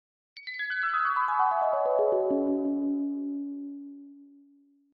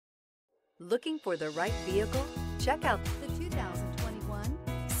Looking for the right vehicle? Check out the 2021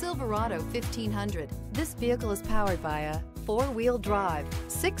 Silverado 1500. This vehicle is powered by a four-wheel drive,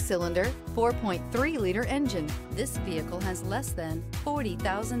 six-cylinder, 4.3-liter engine. This vehicle has less than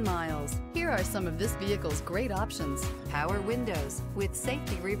 40,000 miles. Here are some of this vehicle's great options: power windows with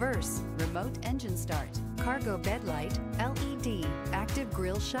safety reverse, remote engine start, cargo bed light, LED, active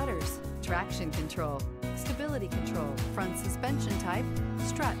grille shutters, traction control, stability control, front suspension type,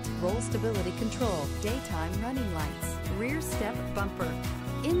 strut, roll stability control, daytime running lights, rear step bumper.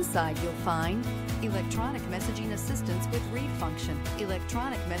 Inside you'll find electronic messaging assistance with read function,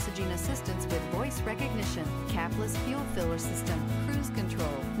 electronic messaging assistance with voice recognition, capless fuel filler system, cruise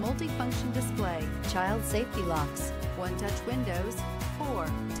control, multifunction display, child safety locks, one-touch windows, 4,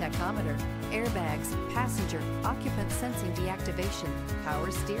 tachometer, airbags, passenger, occupant sensing deactivation,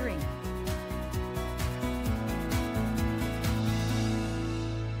 power steering.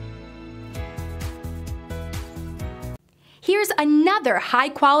 Here's another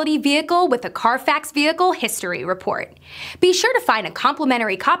high-quality vehicle with a Carfax Vehicle History Report. Be sure to find a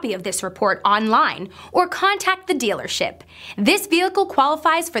complimentary copy of this report online or contact the dealership. This vehicle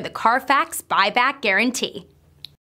qualifies for the Carfax Buyback Guarantee.